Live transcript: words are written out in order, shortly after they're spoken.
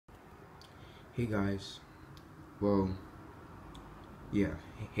Hey guys. Well, yeah.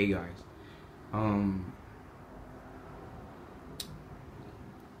 Hey guys. Um,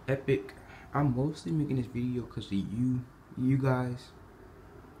 Epic. I'm mostly making this video because of you guys,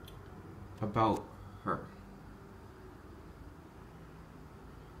 about her.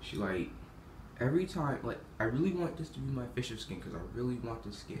 She like every time I really want this to be my official skin because I really want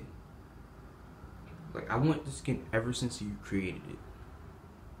this skin. Like I want this skin ever since you created it.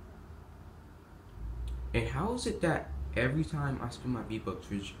 And how is it that every time I spend my V-Bucks,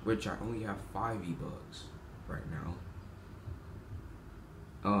 which I only have 5 V-Bucks right now,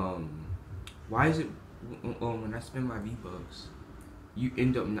 why is it when I spend my V-Bucks, you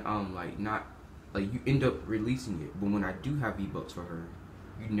end up like not like you end up releasing it, but when I do have V-Bucks for her,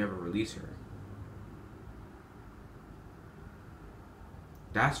 you never release her.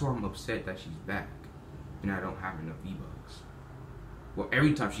 That's why I'm upset that she's back and I don't have enough V-Bucks. Well,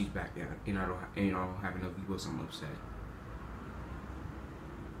 every time she's back, yeah, and I don't have enough V-Bucks, I'm upset.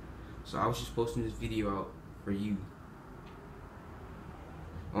 So I was just posting this video out for you.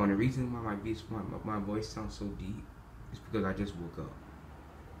 The reason why my voice sounds so deep is because I just woke up.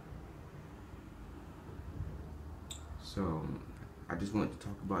 So I just wanted to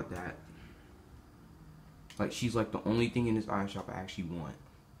talk about that. Like she's like the only thing in this item shop I actually want.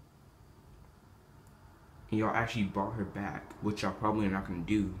 And y'all actually brought her back, which y'all probably are not gonna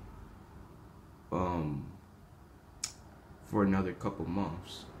do for another couple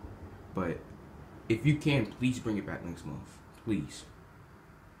months. But if you can, please bring it back next month. Please.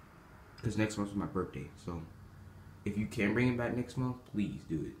 Because next month is my birthday. So if you can bring it back next month, please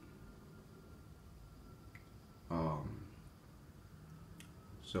do it.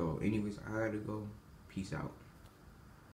 So anyways, I gotta go. Peace out.